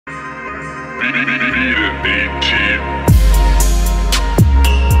What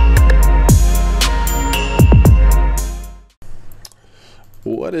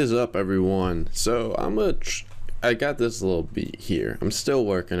is up, everyone? So I got this little beat here. I'm still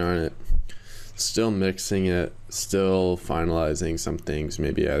working on it, still mixing it, still finalizing some things,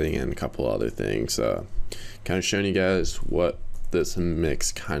 maybe adding in a couple other things, kind of showing you guys what this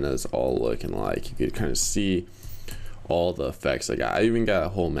mix kind of is all looking like. You could kind of see all the effects I got. I even got a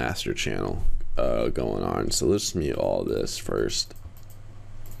whole master channel going on. So let's mute all this first.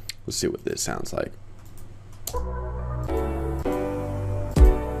 Let's see what this sounds like.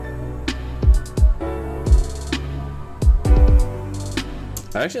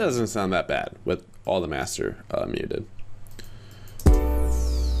 It actually doesn't sound that bad with all the master muted.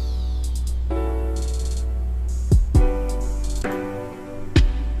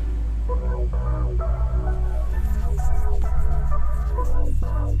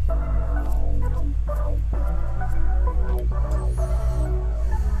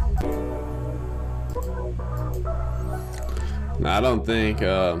 Now, I don't think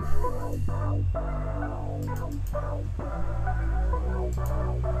I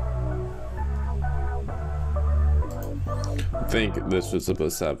think this was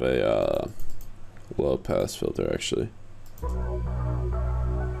supposed to have a low pass filter, actually.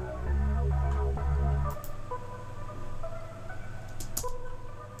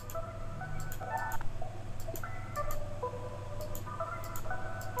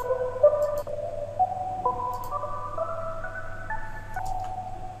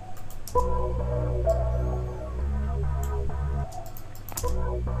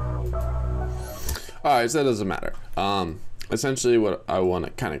 Alright, so that doesn't matter. Essentially what I want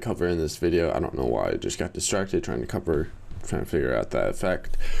to kind of cover in this video, I don't know why I just got distracted trying to figure out that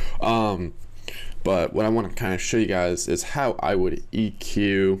effect. But what I want to kind of show you guys is how I would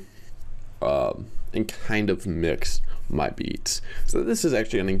EQ and kind of mix my beats. So this is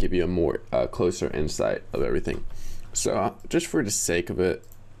actually going to give you a more closer insight of everything. So just for the sake of it,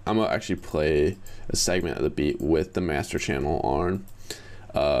 I'm going to actually play a segment of the beat with the master channel on,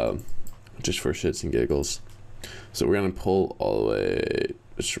 just for shits and giggles. So we're gonna pull all the way,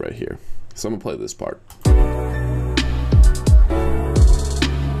 it's right here. So I'm gonna play this part.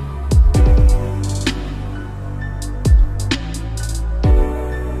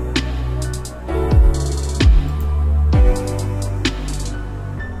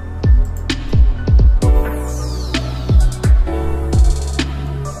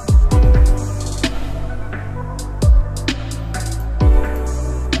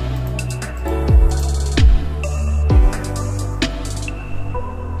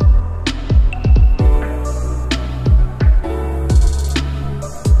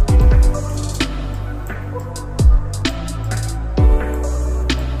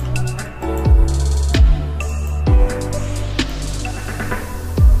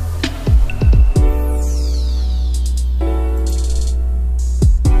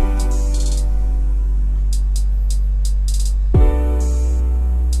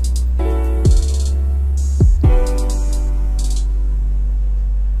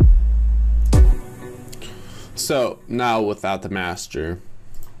 So now without the master,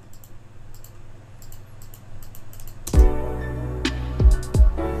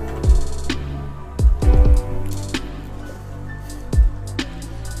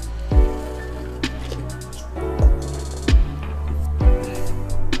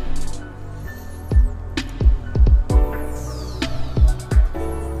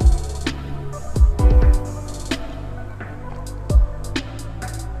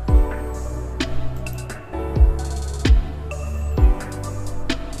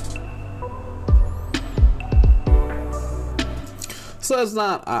 so it's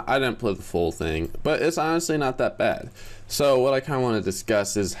not, I didn't play the full thing, but it's honestly not that bad. So what I kind of want to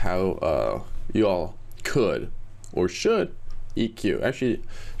discuss is how you all could or should EQ. Actually,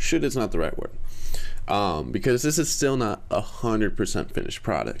 should is not the right word, because this is still not 100% finished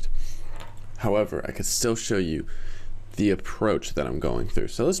product. However, I could still show you the approach that I'm going through.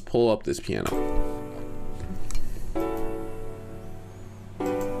 So let's pull up this piano.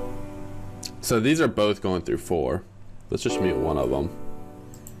 So these are both going through 4. Let's just mute one of them.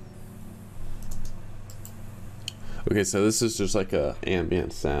 Okay, so this is just like a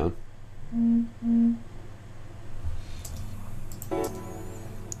ambient sound.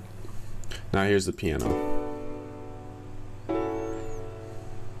 Now here's the piano.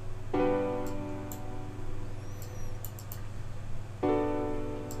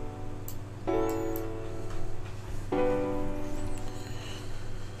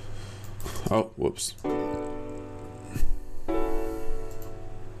 Oh, whoops.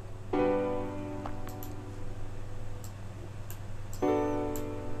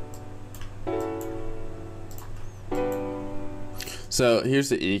 So here's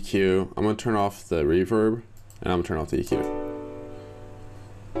the EQ. I'm gonna turn off the reverb, and I'm gonna turn off the EQ.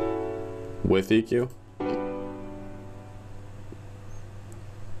 With EQ.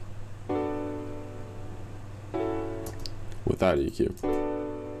 Without EQ.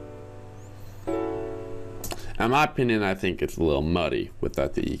 In my opinion, I think it's a little muddy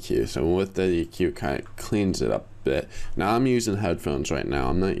without the EQ. So with the EQ, kind of cleans it up a bit. Now I'm using headphones right now.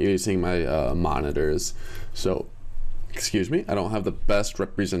 I'm not using my monitors. So, excuse me, I don't have the best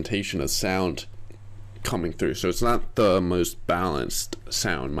representation of sound coming through. So it's not the most balanced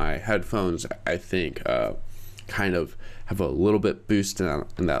sound. My headphones, I think, kind of have a little bit boost in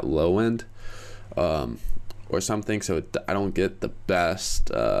that low end. Or something, so I don't get the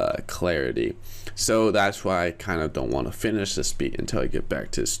best clarity. So that's why I kind of don't want to finish this beat until I get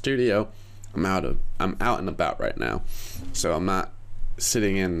back to the studio. I'm out and about right now, so I'm not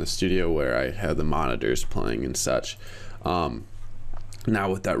sitting in the studio where I have the monitors playing and such. Now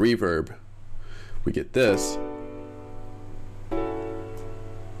with that reverb, we get this,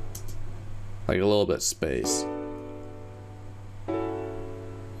 like a little bit of space.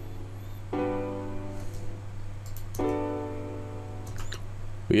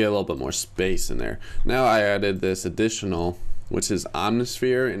 We get a little bit more space in there. Now I added this additional, which is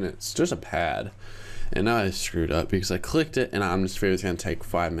Omnisphere, and it's just a pad. And now I screwed up because I clicked it and Omnisphere is gonna take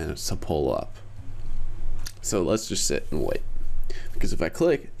 5 minutes to pull up. So let's just sit and wait. Because if I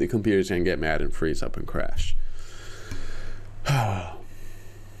click, the computer's gonna get mad and freeze up and crash.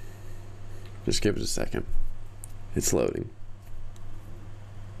 Just give it a second. It's loading.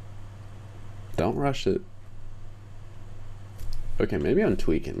 Don't rush it. Okay, maybe I'm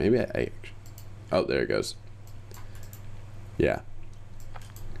tweaking. Maybe I oh, there it goes. Yeah.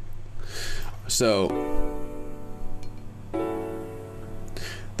 So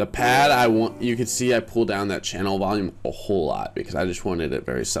the pad, you can see I pulled down that channel volume a whole lot because I just wanted it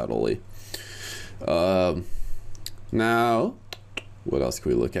very subtly. Now, what else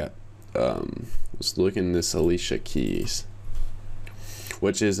can we look at? Let's look in this Alicia Keys,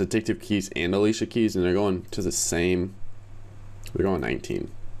 which is Addictive Keys and Alicia Keys, and they're going to the same. We're going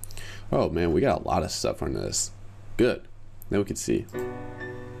 19. Oh man, we got a lot of stuff on this. Good. Now we can see.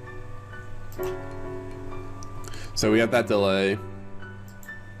 So we got that delay.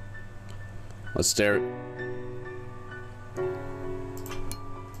 Let's stare.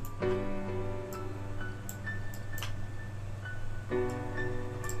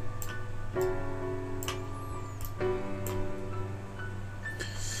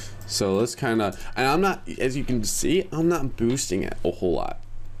 So let's kind of, and I'm not, as you can see, I'm not boosting it a whole lot.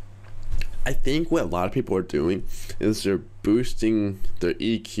 I think what a lot of people are doing is they're boosting their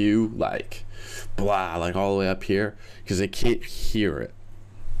EQ like blah, like all the way up here because they can't hear it,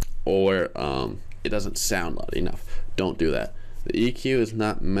 or it doesn't sound loud enough. Don't do that. The EQ is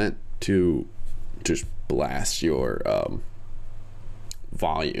not meant to just blast your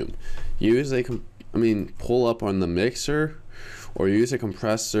volume. Use pull up on the mixer, or use a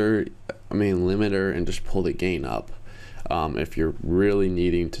compressor, limiter, and just pull the gain up if you're really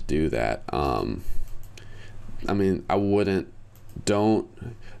needing to do that. I wouldn't.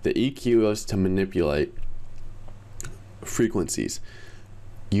 The EQ is to manipulate frequencies,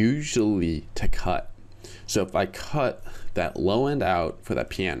 usually to cut. So if I cut that low end out for that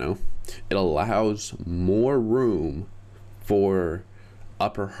piano, it allows more room for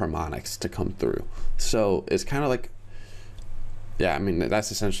upper harmonics to come through. So it's kind of like, yeah,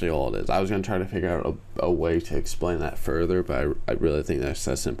 that's essentially all it is. I was going to try to figure out a way to explain that further, but I really think that's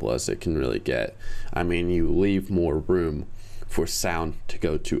as simple as it can really get. You leave more room for sound to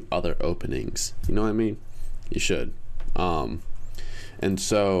go to other openings. You know what I mean? You should. And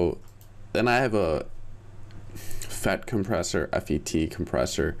so then I have a FET compressor, FET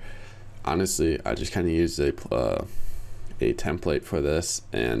compressor. Honestly, I just kind of use a template for this,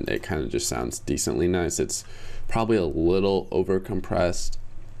 and it kind of just sounds decently nice. It's probably a little over compressed,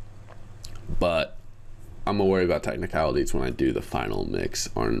 but I'm gonna worry about technicalities when I do the final mix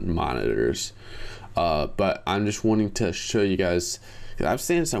on monitors. But I'm just wanting to show you guys, because I've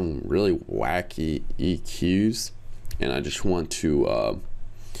seen some really wacky EQs, and I just want to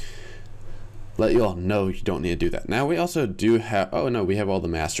let you all know you don't need to do that. Now we also do have, we have all the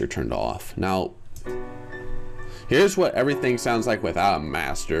master turned off. Now here's what everything sounds like without a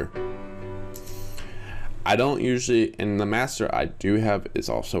master. I don't usually, and the master I do have is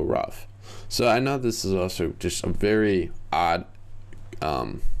also rough. So I know this is also just a very odd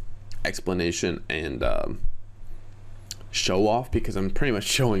explanation and show off, because I'm pretty much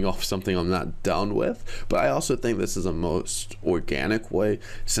showing off something I'm not done with, but I also think this is a most organic way,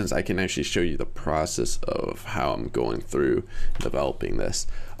 since I can actually show you the process of how I'm going through developing this.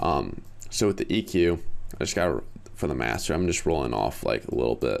 So with the EQ, I just got, for the master, I'm just rolling off like a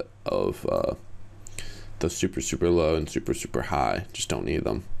little bit of the super low and super high. Just don't need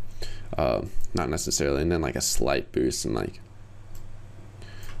them, not necessarily. And then like a slight boost, and like,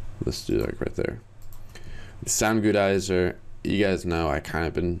 let's do like right there. The sound goodizer, you guys know I kind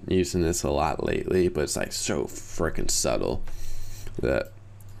of been using this a lot lately, but it's like so freaking subtle that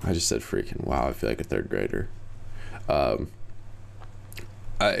I just said freaking, wow, I feel like a third grader.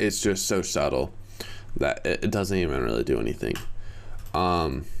 It's just so subtle that it doesn't even really do anything.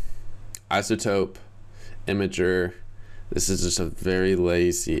 Isotope, imager, this is just a very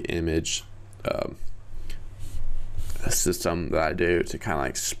lazy image system that I do to kind of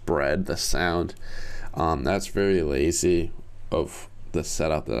like spread the sound. That's very lazy of the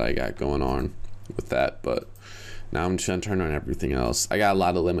setup that I got going on with that, but now I'm just gonna turn on everything else. I got a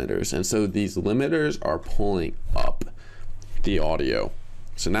lot of limiters, and so these limiters are pulling up the audio.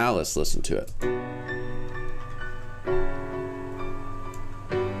 So now let's listen to it.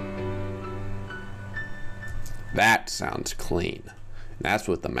 That sounds clean. That's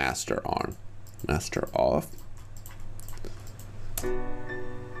with the master on. Master off.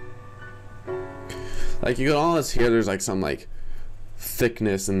 Like you can almost hear there's like some like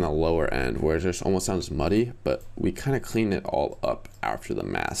thickness in the lower end where it just almost sounds muddy, but we kind of clean it all up after the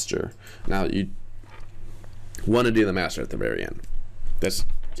master. Now you want to do the master at the very end. That's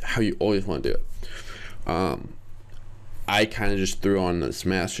how you always want to do it. I kind of just threw on this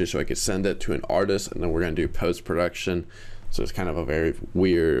master so I could send it to an artist, and then we're going to do post-production. So it's kind of a very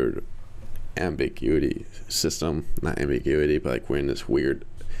weird ambiguity system. Not ambiguity, but like we're in this weird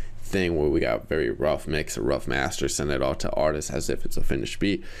thing where we got very rough mix, a rough master, send it all to artist as if it's a finished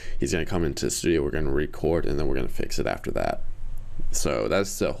beat. He's going to come into the studio, we're going to record, and then we're going to fix it after that. So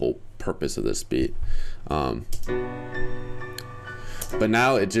that's the whole purpose of this beat. But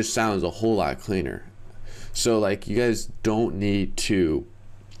now it just sounds a whole lot cleaner. So like you guys don't need to,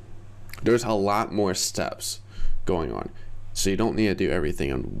 there's a lot more steps going on, so you don't need to do everything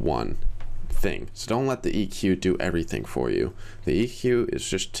in one thing. So don't let the EQ do everything for you. The EQ is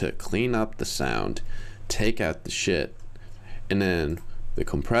just to clean up the sound, take out the shit, and then the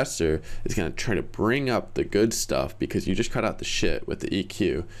compressor is going to try to bring up the good stuff, because you just cut out the shit with the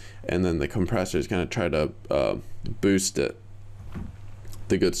EQ, and then the compressor is going to try to boost it,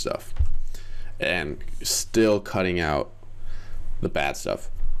 the good stuff, and still cutting out the bad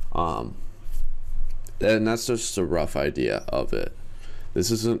stuff. And that's just a rough idea of it. This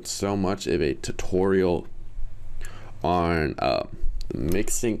isn't so much of a tutorial on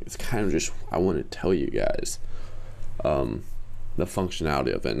mixing. It's kind of just, I want to tell you guys the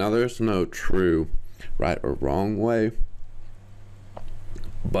functionality of it. Now there's no true right or wrong way,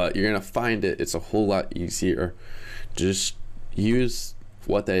 but you're gonna find it's a whole lot easier. Just use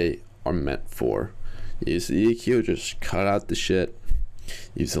what they are meant for. Use the EQ, just cut out the shit.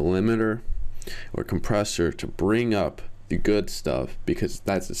 Use a limiter or compressor to bring up the good stuff, because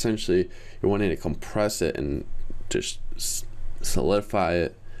that's essentially, you're wanting to compress it and just solidify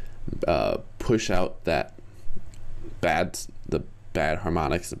it, push out that the bad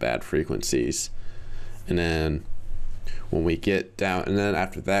harmonics, the bad frequencies. And then when we get down, and then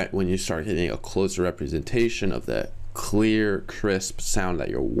after that, when you start getting a closer representation of that clear, crisp sound that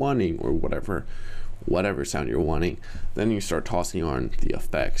you're wanting, or whatever sound you're wanting, then you start tossing on the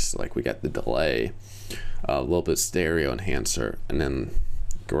effects. Like we got the delay, a little bit stereo enhancer, and then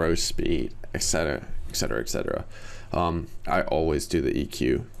gross speed, etc. I always do the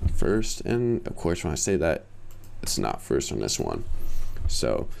EQ first, and of course when I say that, it's not first on this one.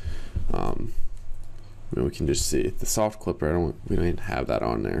 So we can just see the soft clipper. We don't even have that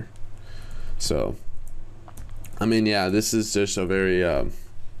on there. So I mean, yeah, this is just a very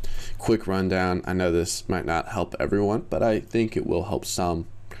quick rundown. I know this might not help everyone, but I think it will help some.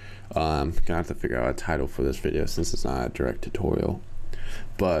 Gonna have to figure out a title for this video since it's not a direct tutorial,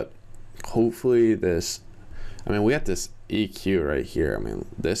 but hopefully this, I mean, we got this EQ right here. I mean,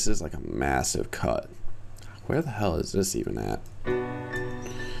 this is like a massive cut. Where the hell is this even at?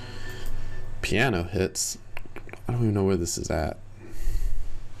 Piano hits. I don't even know where this is at.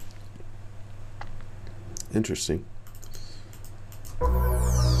 Interesting.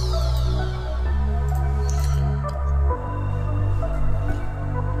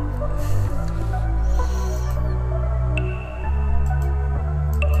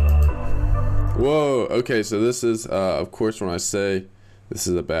 Whoa, okay, so this is, of course, when I say this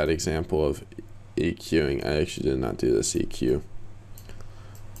is a bad example of EQing. I actually did not do this EQ,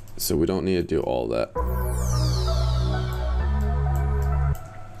 so we don't need to do all that.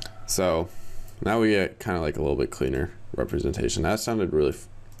 So now we get kind of like a little bit cleaner representation. That sounded really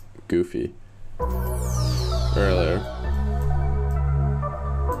goofy earlier.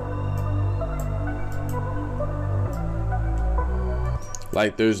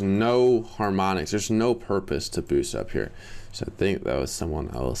 Like, there's no harmonics, there's no purpose to boost up here. So I think that was someone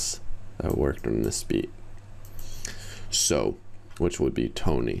else that worked on this beat. So, which would be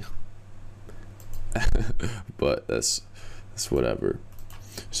Tony. But that's whatever.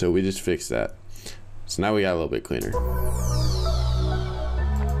 So we just fixed that. So now we got a little bit cleaner.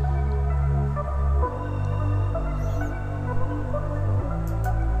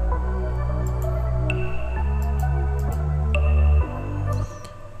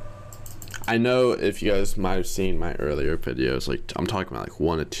 I know if you guys might have seen my earlier videos, like I'm talking about like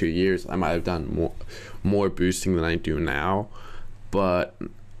 1 to 2 years, I might have done more boosting than I do now, but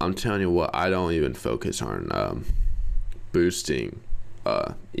I'm telling you what, I don't even focus on boosting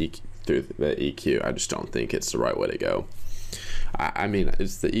through the EQ. I just don't think it's the right way to go. I mean,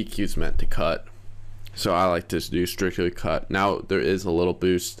 it's the EQ's meant to cut, so I like to do strictly cut. Now there is a little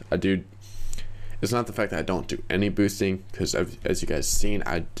boost. It's not the fact that I don't do any boosting, because as you guys seen,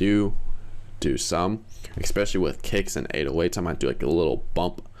 I do some, especially with kicks and 808s. I might do like a little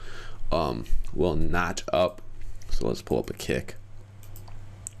bump, little notch up. So let's pull up a kick.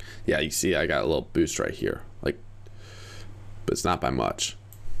 Yeah, you see I got a little boost right here, like, but it's not by much.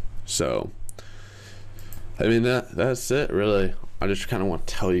 So I mean, that's it really. I just kind of want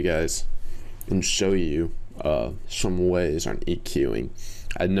to tell you guys and show you some ways on EQing.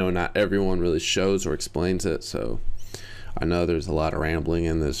 I know not everyone really shows or explains it, so I know there's a lot of rambling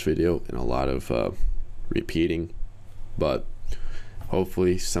in this video and a lot of repeating, but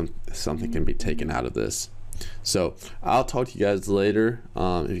hopefully something can be taken out of this. So I'll talk to you guys later.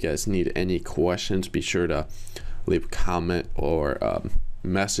 If you guys need any questions, be sure to leave a comment or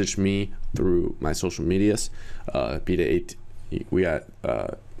message me through my social medias. Beat It AT. We got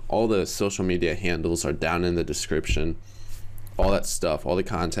all the social media handles are down in the description. All that stuff, all the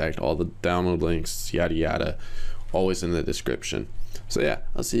contact, all the download links, yada yada, always in the description. So yeah,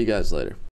 I'll see you guys later.